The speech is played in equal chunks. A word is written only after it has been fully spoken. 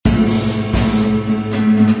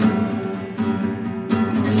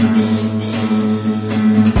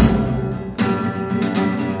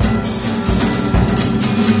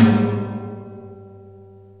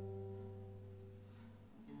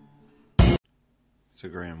So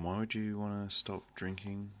Graham, why would you want to stop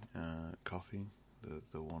drinking coffee?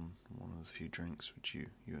 The one of the few drinks which you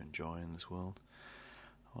enjoy in this world.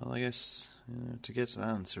 Well, I guess to get to the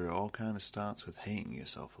answer, it all kind of starts with hating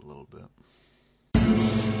yourself a little bit.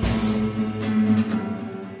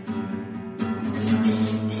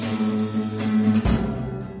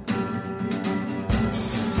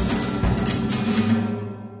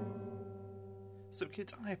 So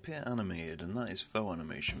kids, I appear animated, and that is faux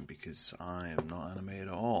animation because I am not animated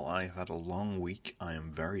at all. I have had a long week, I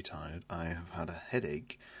am very tired, I have had a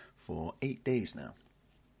headache for 8 days now.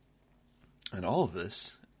 And all of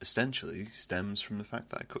this essentially stems from the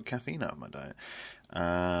fact that I cut caffeine out of my diet.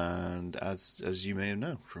 And as you may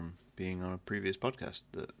know from being on a previous podcast,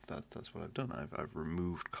 that's what I've done. I've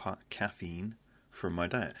removed caffeine from my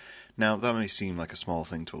diet. Now, that may seem like a small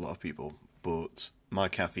thing to a lot of people, but my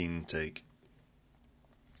caffeine intake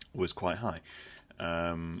was quite high.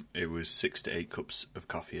 It was 6 to 8 cups of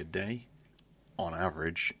coffee a day on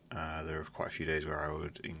average. There were quite a few days where I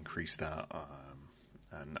would increase that,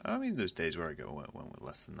 and I mean there's days where I went with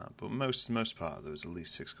less than that, but most part there was at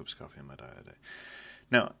least 6 cups of coffee in my diet a day.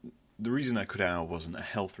 Now, the reason I cut it out wasn't a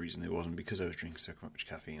health reason. It wasn't because I was drinking so much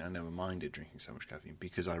caffeine. I never minded drinking so much caffeine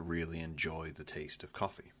because I really enjoy the taste of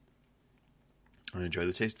coffee. I enjoy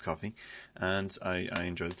the taste of coffee, and I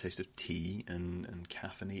enjoy the taste of tea and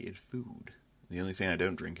caffeinated food. The only thing I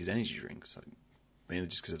don't drink is energy drinks, mainly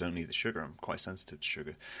just because I don't need the sugar. I'm quite sensitive to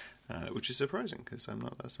sugar, which is surprising because I'm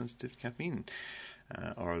not that sensitive to caffeine,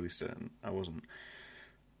 or at least I wasn't.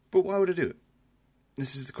 But why would I do it?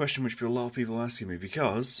 This is the question which a lot of people are asking me,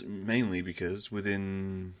 mainly because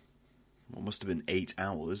within what must have been 8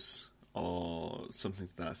 hours or something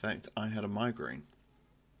to that effect, I had a migraine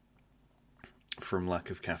from lack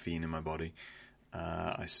of caffeine in my body.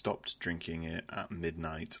 I stopped drinking it at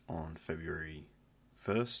midnight on February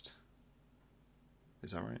 1st.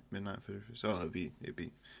 Is that right? Midnight February 1st? Oh, it'd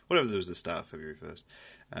be whatever. There was the start of February 1st.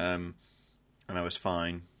 And I was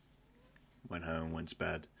fine. Went home, went to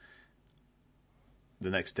bed. The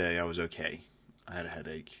next day I was okay. I had a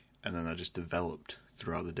headache, and then I just developed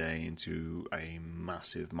throughout the day into a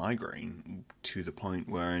massive migraine to the point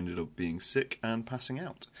where I ended up being sick and passing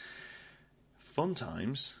out. Fun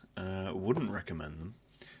times, wouldn't recommend them,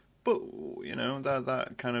 but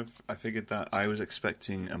that kind of, I figured that I was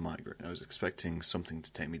expecting a migraine. I was expecting something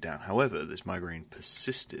to take me down. However, this migraine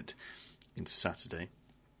persisted into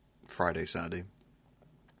Friday, Saturday,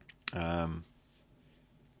 and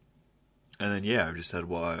then I've just had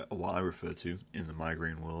what I refer to in the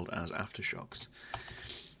migraine world as aftershocks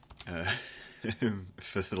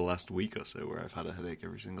for the last week or so, where I've had a headache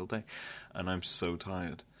every single day, and I'm so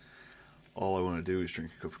tired. All I want to do is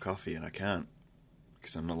drink a cup of coffee, and I can't,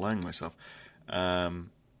 because I'm not allowing myself. So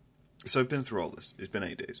I've been through all this. It's been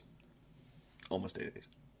 8 days. Almost 8 days.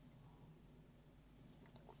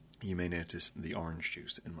 You may notice the orange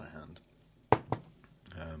juice in my hand.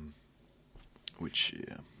 Which,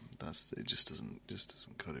 it just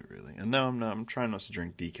doesn't cut it, really. And no, I'm trying not to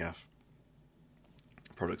drink decaf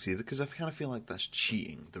products either, because I kind of feel like that's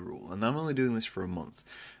cheating the rule. And I'm only doing this for a month.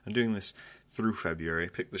 I'm doing this through February. I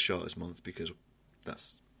picked the shortest month because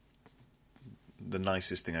that's the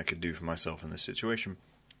nicest thing I could do for myself in this situation.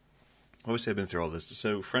 Obviously, I've been through all this.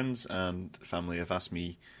 So friends and family have asked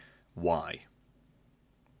me why.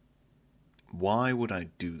 Why would I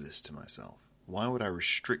do this to myself? Why would I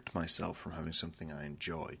restrict myself from having something I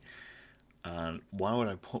enjoy? And why would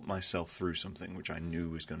I put myself through something which I knew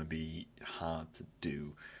was going to be hard to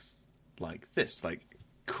do like this? Like,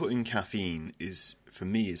 cutting caffeine for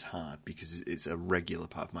me is hard because it's a regular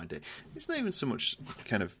part of my day. It's not even so much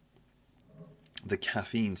kind of the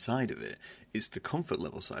caffeine side of it, it's the comfort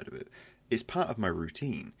level side of it. It's part of my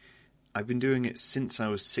routine. I've been doing it since I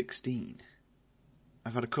was 16.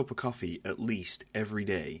 I've had a cup of coffee at least every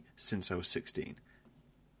day since I was 16.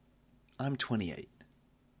 I'm 28.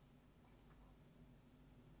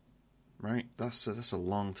 Right? That's a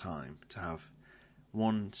long time to have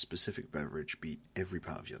one specific beverage be every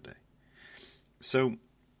part of your day. So,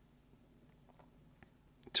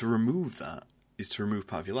 to remove that is to remove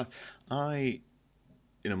part of your life.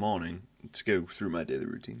 In a morning, to go through my daily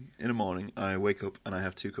routine, in the morning, I wake up and I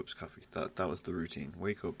have 2 cups of coffee. That was the routine.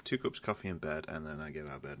 Wake up, 2 cups of coffee in bed, and then I get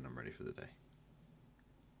out of bed and I'm ready for the day.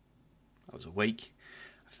 I was awake.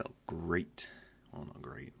 I felt great. Well, not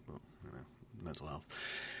great, but, mental health.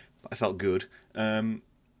 But I felt good. And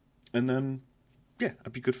then,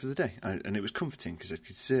 I'd be good for the day. And it was comforting because I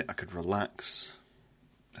could sit, I could relax,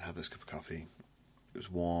 I'd have this cup of coffee. It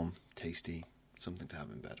was warm, tasty, something to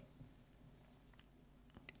have in bed.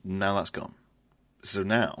 Now that's gone. So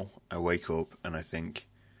now I wake up and I think,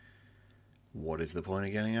 What is the point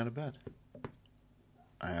of getting out of bed?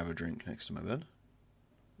 I have a drink next to my bed.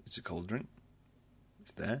 It's a cold drink.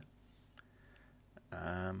 It's there.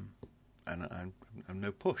 And I'm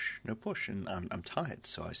no push, and I'm tired,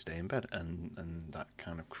 so I stay in bed, and that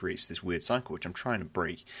kind of creates this weird cycle, which I'm trying to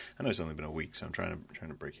break. I know it's only been a week, so I'm trying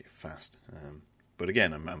to break it fast. But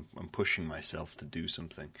again, I'm pushing myself to do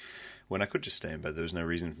something when I could just stay in bed. There was no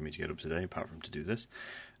reason for me to get up today apart from to do this.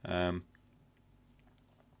 And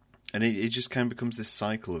it just kind of becomes this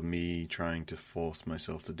cycle of me trying to force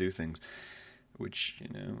myself to do things, which, you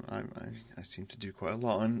know, I seem to do quite a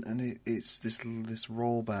lot, and it's this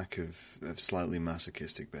rollback of slightly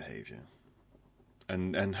masochistic behaviour,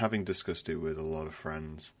 and having discussed it with a lot of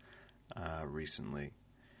friends recently,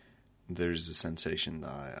 there's a sensation that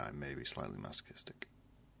I may be slightly masochistic.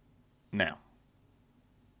 Now,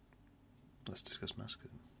 let's discuss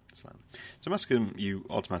masochism slightly. So masochism, you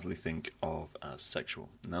automatically think of as sexual.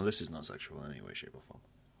 Now, this is not sexual in any way, shape, or form.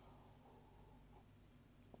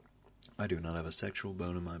 I do not have a sexual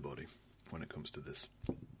bone in my body when it comes to this.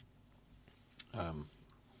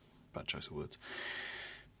 Bad choice of words.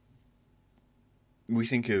 We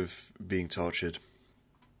think of being tortured,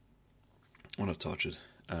 well, not tortured,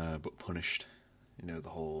 but punished. You know, the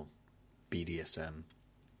whole BDSM,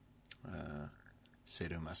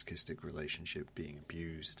 sadomasochistic relationship, being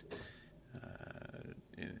abused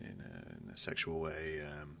in a sexual way,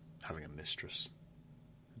 having a mistress,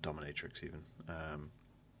 a dominatrix even.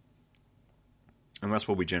 And that's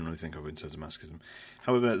what we generally think of in terms of masochism.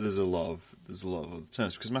 However, there's a lot of other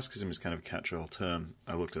terms, because masochism is kind of a catch-all term.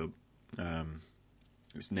 I looked up.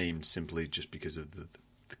 It's named simply just because of the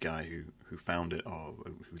guy who found it, or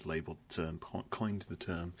who labelled the term, coined the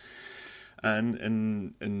term,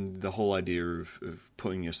 and the whole idea of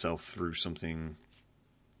putting yourself through something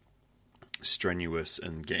strenuous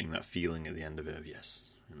and getting that feeling at the end of it of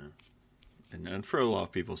yes, you know. And for a lot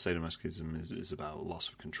of people, sadomasochism is about loss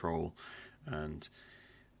of control. And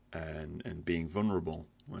being vulnerable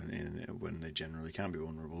when they generally can't be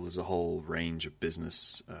vulnerable. There's a whole range of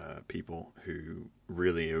business people who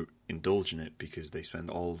really indulge in it because they spend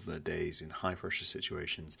all of their days in high pressure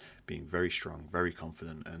situations, being very strong, very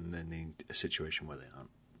confident, and then in a situation where they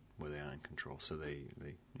are in control. So they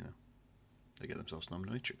get themselves an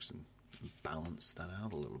dominatrix and balance that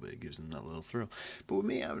out a little bit. It gives them that little thrill. But with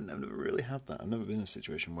me, I've never really had that. I've never been in a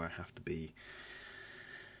situation where I have to be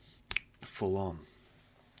full on.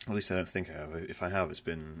 At least I don't think I have. If I have, it's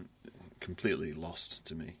been completely lost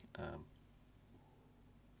to me.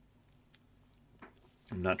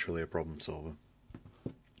 I'm naturally a problem solver,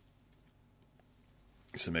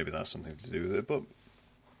 so maybe that's something to do with it. But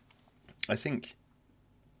I think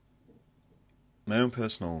my own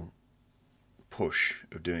personal push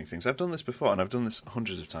of doing things, I've done this before, and I've done this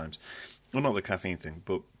hundreds of times. Well, not the caffeine thing,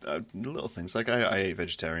 but little things. Like I ate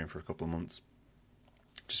vegetarian for a couple of months,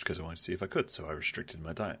 just because I wanted to see if I could, so I restricted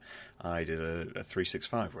my diet. I did a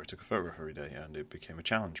 365 where I took a photograph every day, and it became a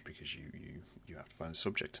challenge because you have to find a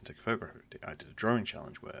subject and take a photograph every day. I did a drawing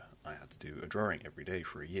challenge where I had to do a drawing every day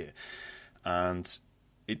for a year, and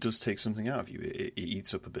it does take something out of you. It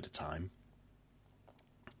eats up a bit of time,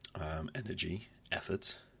 energy,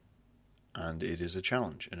 effort, and it is a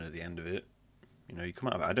challenge. And at the end of it, you know, you come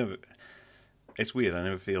out of it. It's weird. I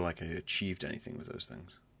never feel like I achieved anything with those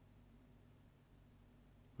things,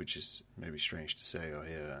 which is maybe strange to say or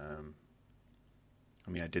hear. I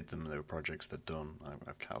mean, I did them. They were projects that are done.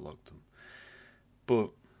 I've catalogued them.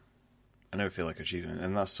 But I never feel like I achieved it.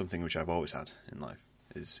 And that's something which I've always had in life,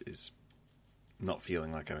 is not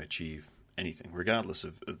feeling like I achieve anything, regardless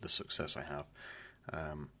of the success I have.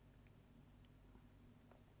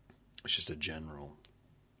 It's just a general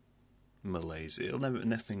malaise.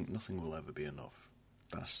 Nothing will ever be enough.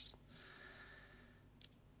 That's,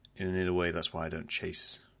 in a way, that's why I don't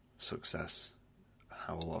chase success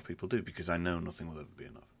how a lot of people do, because I know nothing will ever be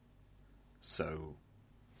enough. So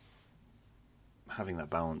having that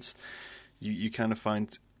balance, you kind of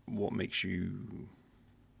find what makes you,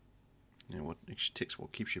 what makes you ticks,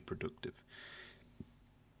 what keeps you productive.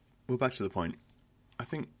 Well, back to the point. I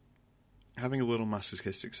think having a little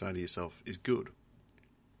masochistic side of yourself is good,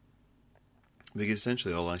 because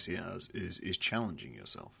essentially all I see it as is challenging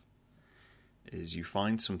yourself. Is you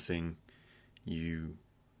find something you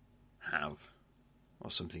have or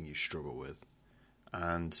something you struggle with,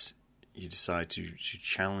 and you decide to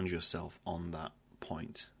challenge yourself on that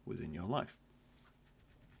point within your life.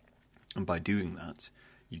 And by doing that,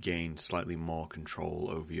 you gain slightly more control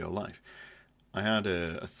over your life. I had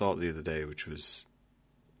a thought the other day, which was,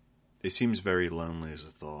 it seems very lonely as a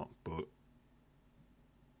thought,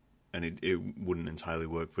 and it wouldn't entirely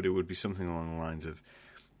work, but it would be something along the lines of,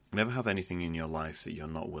 Never have anything in your life that you're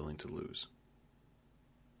not willing to lose.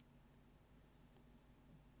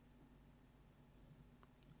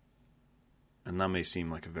 And that may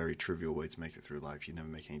seem like a very trivial way to make it through life. You never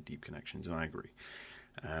make any deep connections, and I agree.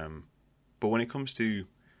 But when it comes to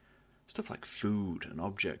stuff like food and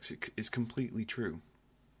objects, it's completely true.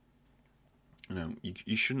 You know,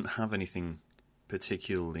 you shouldn't have anything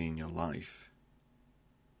particularly in your life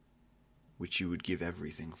which you would give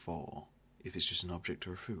everything for if it's just an object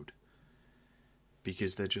or a food.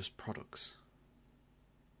 Because they're just products.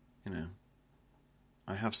 You know,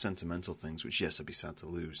 I have sentimental things which, yes, I'd be sad to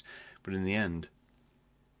lose. But in the end,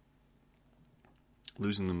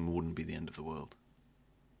 losing them wouldn't be the end of the world.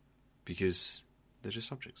 Because they're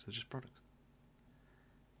just objects, they're just products.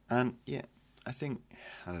 And yeah, I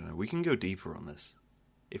don't know, we can go deeper on this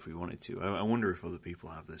if we wanted to. I wonder if other people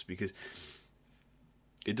have this, because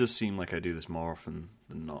it does seem like I do this more often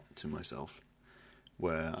than not to myself,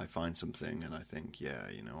 where I find something and I think, yeah,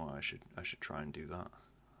 you know, I should try and do that.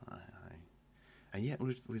 And yet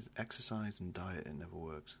with exercise and diet, it never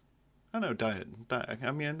works. I know diet.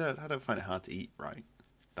 I mean, I don't find it hard to eat right.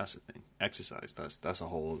 That's the thing. Exercise, that's a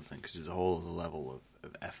whole other thing, because there's a whole other level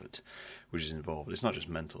of effort which is involved. It's not just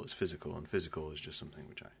mental, it's physical, and physical is just something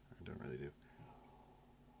which I don't really do.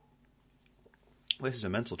 This is a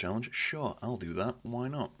mental challenge. Sure, I'll do that. Why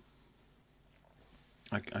not?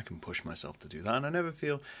 I can push myself to do that, and I never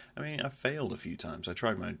feel... I mean, I've failed a few times. I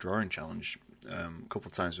tried my drawing challenge a couple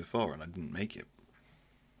of times before, and I didn't make it.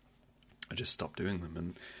 I just stopped doing them,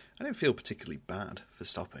 and I didn't feel particularly bad for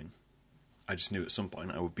stopping. I just knew at some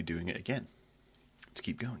point I would be doing it again. To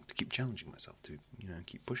keep going, to keep challenging myself, to, you know,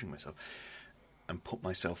 keep pushing myself, and put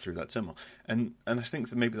myself through that turmoil. And I think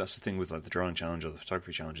that maybe that's the thing with like the drawing challenge or the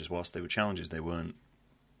photography challenges. Whilst they were challenges, they weren't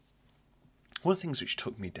things which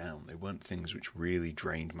took me down. They weren't things which really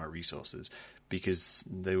drained my resources, because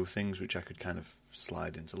they were things which I could kind of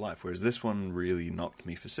slide into life. Whereas this one really knocked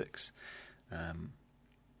me for six.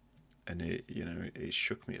 And it, you know, it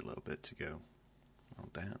shook me a little bit to go, oh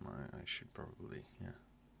damn, I should probably,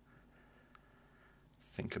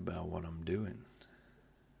 think about what I'm doing.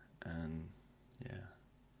 And yeah.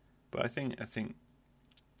 But I think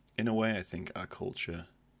in a way, I think our culture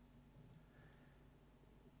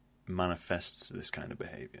manifests this kind of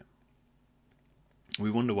behavior.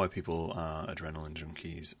 We wonder why people are adrenaline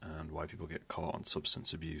junkies, and why people get caught on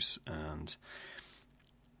substance abuse, and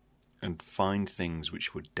find things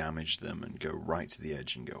which would damage them, and go right to the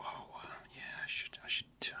edge and go, oh yeah,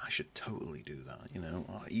 I should totally do that. You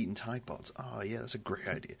know, eating Tide Pods. Oh yeah, that's a great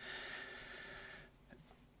idea.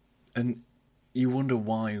 And you wonder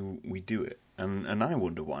why we do it, and I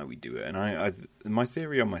wonder why we do it. And I my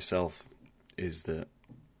theory on myself is that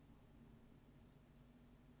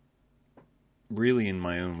really in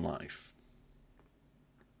my own life,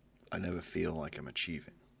 I never feel like I'm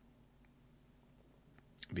achieving.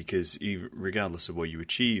 Because regardless of what you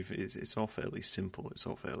achieve, it's all fairly simple. It's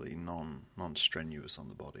all fairly non-strenuous on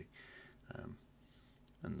the body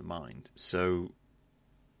and the mind. So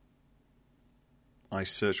I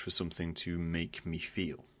search for something to make me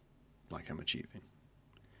feel like I'm achieving.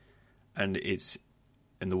 And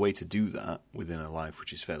the way to do that within a life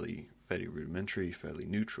which is fairly rudimentary, fairly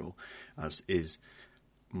neutral, as is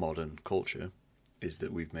modern culture, is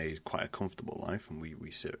that we've made quite a comfortable life, and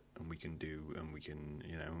we sit and we can do, and we can,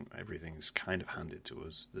 you know, everything's kind of handed to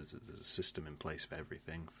us. There's a system in place for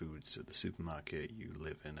everything. Food's at the supermarket, you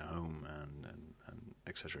live in a home, and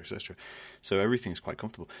et cetera, et cetera. So everything's quite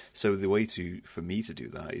comfortable. So the way for me to do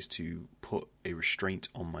that is to put a restraint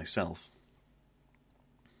on myself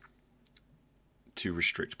to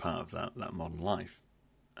restrict part of that modern life.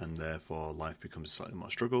 And therefore life becomes slightly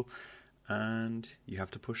more struggle, and you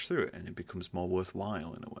have to push through it, and it becomes more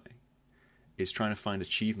worthwhile in a way. It's trying to find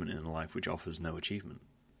achievement in a life which offers no achievement.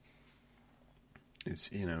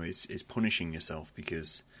 It's, you know, it's punishing yourself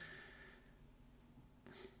because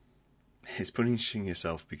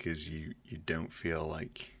you don't feel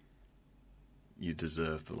like you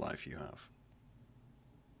deserve the life you have.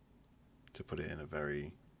 To put it in a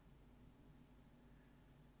very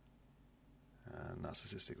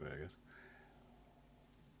narcissistic way, I guess.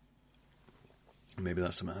 Maybe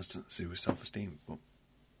that's something that has to do with self-esteem, but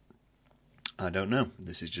I don't know.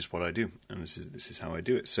 This is just what I do, and this is how I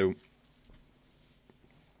do it. So,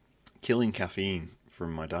 killing caffeine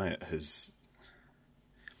from my diet has,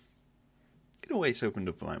 in a way, it's opened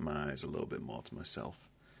up my eyes a little bit more to myself,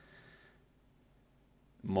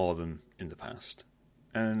 more than in the past,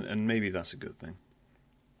 and maybe that's a good thing.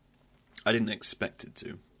 I didn't expect it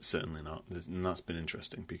to, certainly not, and that's been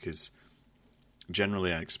interesting, because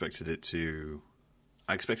generally I expected it to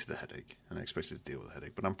I expected the headache, and I expected to deal with the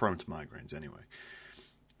headache, but I'm prone to migraines anyway.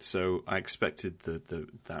 So I expected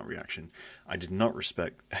that reaction. I did not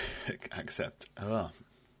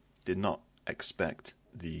did not expect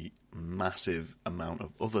the massive amount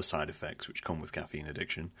of other side effects which come with caffeine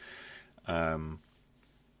addiction. But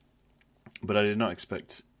I did not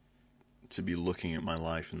expect to be looking at my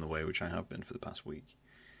life in the way which I have been for the past week.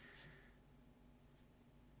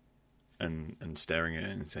 And staring at it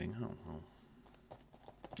and saying, oh, well,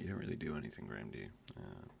 you don't really do anything, Graham, do you?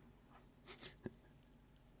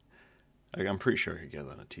 I'm pretty sure I could get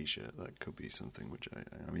that on a t-shirt. That could be something which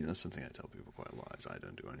I mean, that's something I tell people quite a lot, is I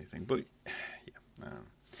don't do anything. But, yeah.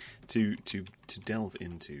 To delve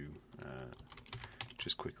into,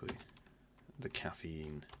 just quickly, the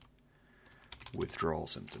caffeine withdrawal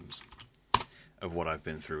symptoms of what I've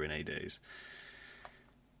been through in 8 days,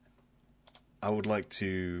 I would like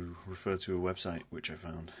to refer to a website which I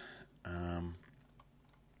found.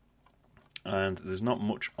 And there's not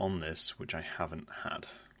much on this which I haven't had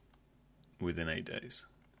within 8 days.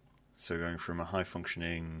 So going from a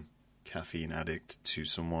high-functioning caffeine addict to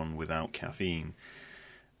someone without caffeine,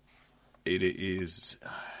 it is...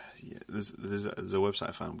 Yeah, there's a website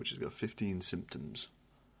I found which has got 15 symptoms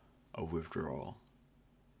of withdrawal.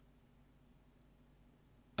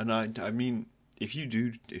 And I mean, if you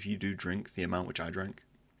do drink the amount which I drank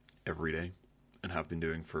every day and have been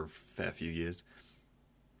doing for a fair few years,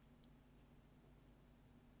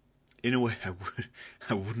 in a way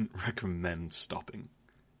I wouldn't recommend stopping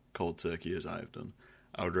cold turkey as I have done.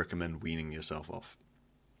 I would recommend weaning yourself off.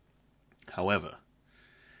 However,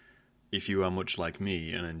 if you are much like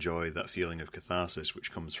me and enjoy that feeling of catharsis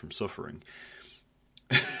which comes from suffering,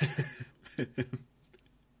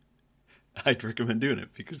 I'd recommend doing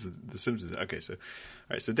it because the symptoms... Okay, so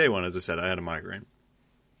day one, as I said, I had a migraine.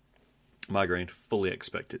 Migraine, fully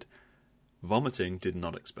expected. Vomiting, did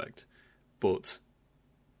not expect. But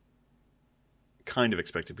kind of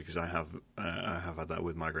expected because I have had that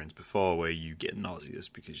with migraines before, where you get nauseous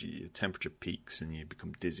because your temperature peaks and you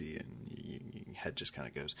become dizzy and your head just kind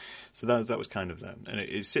of goes. So that was kind of that. And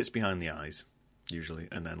it sits behind the eyes, usually,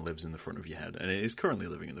 and then lives in the front of your head. And it is currently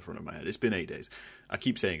living in the front of my head. It's been 8 days. I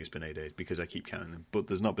keep saying it's been 8 days because I keep counting them. But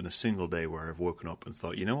there's not been a single day where I've woken up and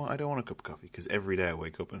thought, you know what, I don't want a cup of coffee. Because every day I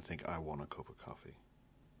wake up and think, I want a cup of coffee.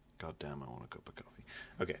 God damn, I want a cup of coffee.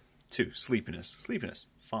 Okay, 2, sleepiness. Sleepiness,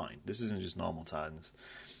 fine. This isn't just normal tiredness.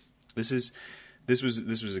 This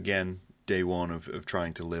was again day one of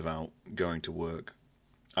trying to live out going to work.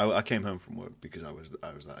 I came home from work because I was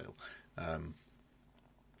that ill.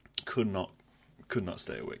 Could not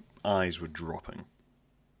stay awake. Eyes were dropping.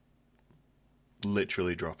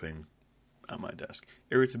 Literally dropping at my desk.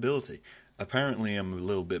 Irritability. Apparently I'm a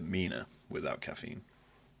little bit meaner without caffeine.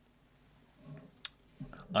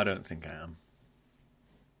 I don't think I am.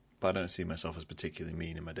 But I don't see myself as particularly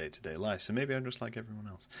mean in my day-to-day life, so maybe I'm just like everyone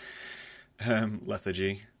else.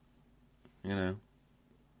 Lethargy. You know,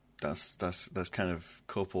 that's kind of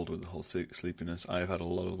coupled with the whole sleepiness. I've had a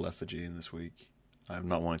lot of lethargy in this week. I have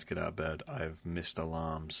not wanted to get out of bed. I've missed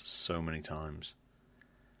alarms so many times.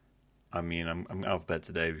 I mean, I'm out of bed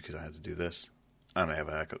today because I had to do this, and I have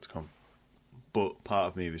a haircut to come. But part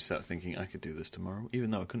of me was sat thinking I could do this tomorrow,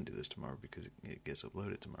 even though I couldn't do this tomorrow because it gets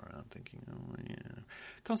uploaded tomorrow. And I'm thinking, oh yeah,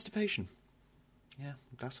 constipation. Yeah,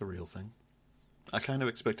 that's a real thing. I kind of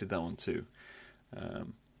expected that one too, but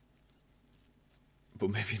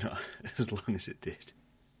maybe not as long as it did.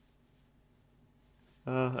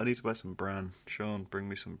 I need to buy some bran. Sean, bring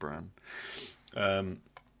me some bran.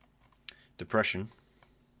 Depression.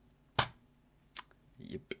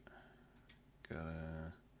 Yep.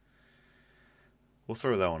 We'll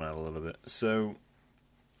throw that one out a little bit. So,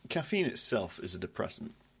 caffeine itself is a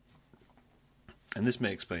depressant. And this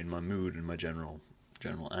may explain my mood and my general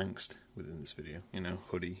angst within this video. You know,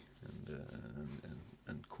 hoodie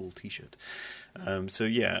and cool t-shirt. So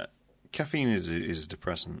yeah, caffeine is a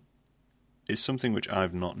depressant. It's something which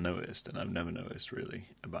I've not noticed, and I've never noticed really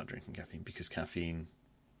about drinking caffeine, because caffeine,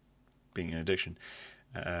 being an addiction,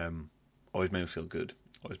 always made me feel good.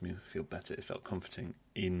 Always made me feel better. It felt comforting.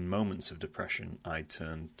 In moments of depression, I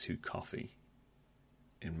turned to coffee.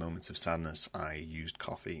 In moments of sadness, I used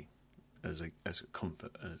coffee as a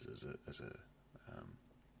comfort,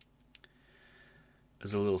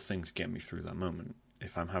 as a little thing to get me through that moment.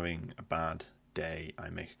 If I'm having a bad day,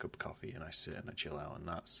 I make a cup of coffee and I sit and I chill out, and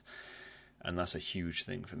that's a huge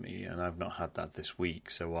thing for me. And I've not had that this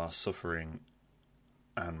week. So while suffering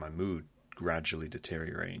and my mood gradually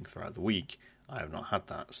deteriorating throughout the week, I have not had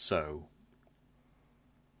that. So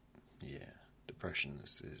yeah, depression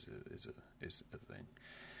is a thing.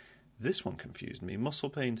 This one confused me. Muscle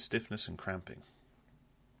pain, stiffness and cramping.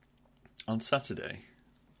 On Saturday,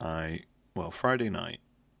 Friday night,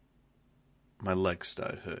 my legs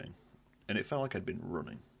started hurting, and it felt like I'd been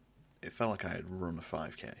running. It felt like I had run a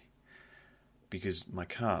 5K, because my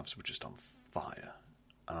calves were just on fire,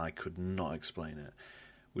 and I could not explain it,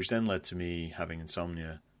 which then led to me having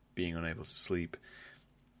insomnia, being unable to sleep,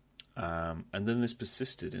 and then this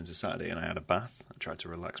persisted into Saturday, and I had a bath. I tried to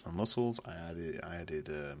relax my muscles. I added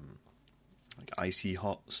like icy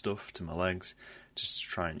hot stuff to my legs, just to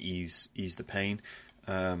try and ease the pain,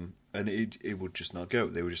 and it would just not go.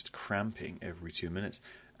 They were just cramping every 2 minutes,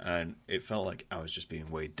 and it felt like I was just being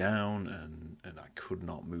weighed down, and I could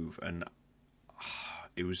not move, and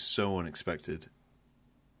it was so unexpected,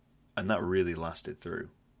 and that really lasted through.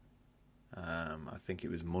 I think it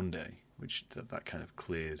was Monday, which that kind of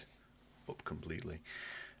cleared up completely.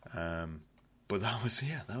 But that was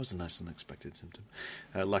a nice unexpected symptom.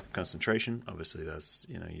 Lack of concentration, obviously that's,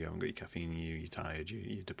 you haven't got your caffeine, you're tired,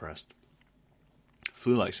 you're depressed.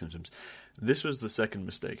 Flu-like symptoms. This was the second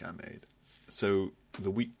mistake I made. So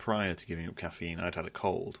the week prior to giving up caffeine, I'd had a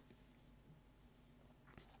cold.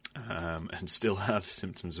 And still had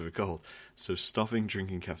symptoms of a cold. So stopping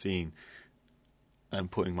drinking caffeine and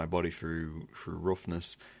putting my body through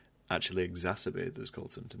roughness actually exacerbated those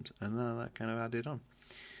cold symptoms, and then that kind of added on.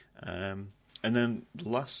 And then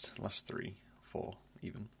last 3, 4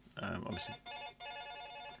 even. Obviously.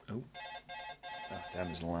 Oh, damn!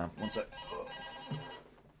 There's an alarm. One sec.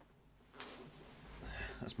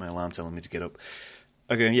 That's my alarm telling me to get up.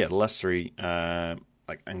 Okay, yeah, the last 3,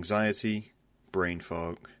 like anxiety, brain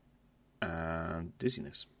fog, and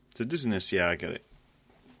dizziness. So dizziness, yeah, I get it.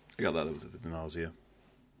 I got that with the nausea.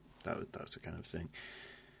 That's the kind of thing.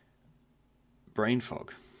 Brain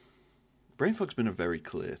fog. Brain fog's been a very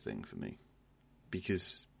clear thing for me,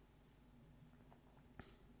 because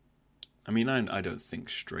I mean, I don't think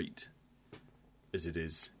straight as it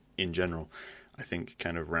is in general. I think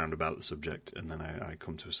kind of round about the subject, and then I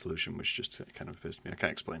come to a solution which just kind of appears to me. I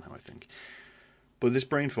can't explain how I think. But this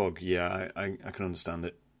brain fog, yeah, I can understand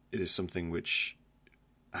it. It is something which,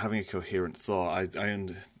 having a coherent thought,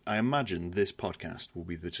 I imagine this podcast will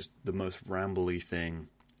be just the most rambly thing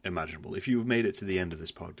imaginable. If you've made it to the end of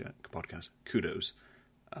this podcast, kudos.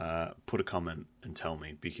 Put a comment and tell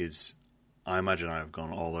me, because I imagine I have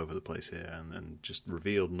gone all over the place here and just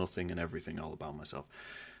revealed nothing and everything all about myself.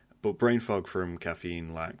 But brain fog from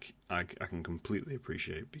caffeine lack, I can completely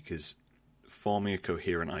appreciate, because forming a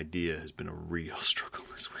coherent idea has been a real struggle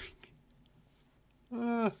this week.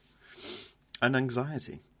 And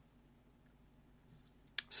anxiety.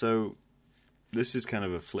 So this is kind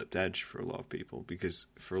of a flipped edge for a lot of people, because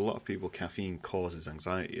for a lot of people, caffeine causes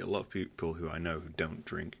anxiety. A lot of people who I know who don't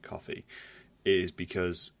drink coffee, it is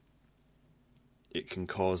because it can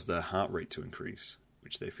cause their heart rate to increase,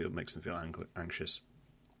 which they feel makes them feel anxious.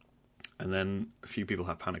 And then a few people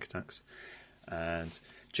have panic attacks, and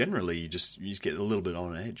generally you just get a little bit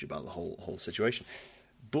on edge about the whole situation.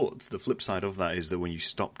 But the flip side of that is that when you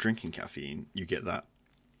stop drinking caffeine, you get that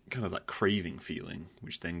kind of that craving feeling,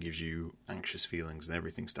 which then gives you anxious feelings, and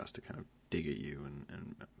everything starts to kind of dig at you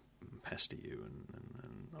and pester you,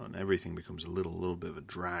 and everything becomes a little bit of a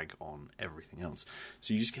drag on everything else.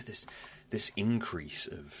 So you just get this increase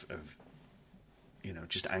of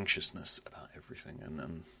just anxiousness about everything,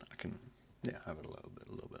 and I can have it a little bit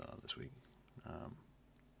of that this week.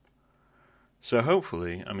 So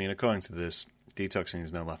hopefully, I mean, according to this, detoxing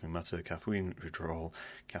is no laughing matter. Caffeine withdrawal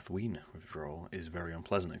is a very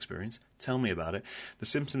unpleasant experience. Tell me about it. The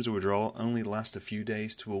symptoms of withdrawal only last a few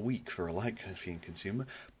days to a week for a light caffeine consumer,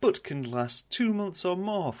 but can last 2 months or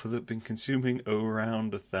more for those that have been consuming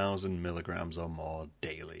around 1,000 milligrams or more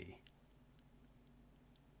daily.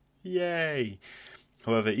 Yay!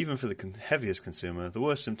 However, even for the heaviest consumer, the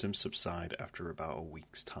worst symptoms subside after about a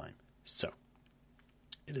week's time. So,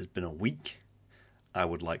 it has been a week. I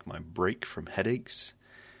would like my break from headaches.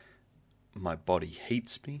 My body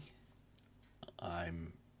hates me.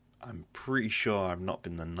 I'm pretty sure I've not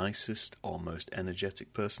been the nicest or most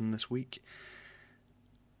energetic person this week.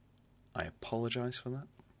 I apologize for that.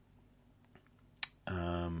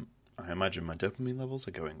 I imagine my dopamine levels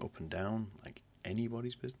are going up and down like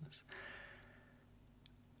anybody's business.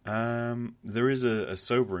 There is a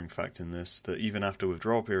sobering fact in this, that even after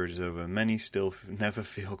withdrawal period is over, many still never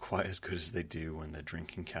feel quite as good as they do when they're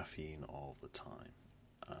drinking caffeine all the time.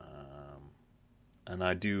 And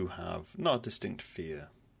I do have, not a distinct fear,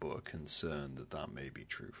 but a concern that may be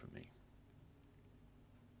true for me.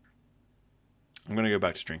 I'm going to go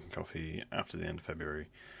back to drinking coffee after the end of February.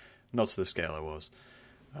 Not to the scale I was,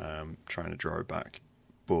 trying to draw it back.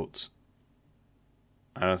 But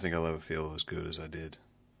I don't think I'll ever feel as good as I did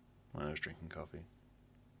when I was drinking coffee.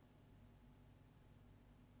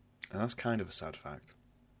 And that's kind of a sad fact,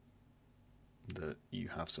 that you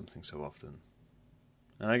have something so often.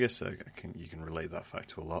 And I guess you can relate that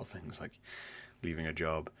fact to a lot of things, like leaving a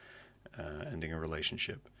job, ending a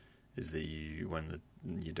relationship, is that when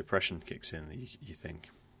your depression kicks in, you think,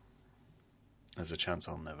 there's a chance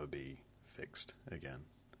I'll never be fixed again,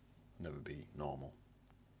 never be normal,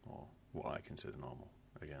 or what I consider normal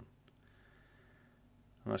again.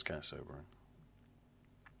 And that's kind of sobering.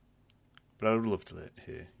 But I would love to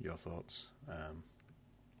hear your thoughts.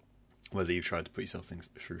 Whether you've tried to put yourself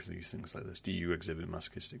through these things like this. Do you exhibit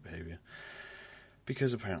masochistic behaviour?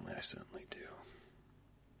 Because apparently I certainly do.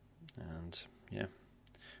 And, yeah.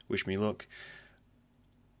 Wish me luck.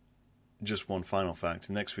 Just one final fact.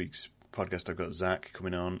 Next week's podcast, I've got Zach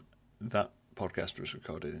coming on. That podcast was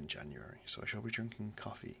recorded in January, so I shall be drinking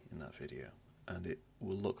coffee in that video. And it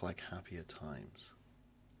will look like happier times.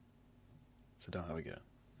 So don't have a go.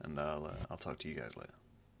 And I'll talk to you guys later.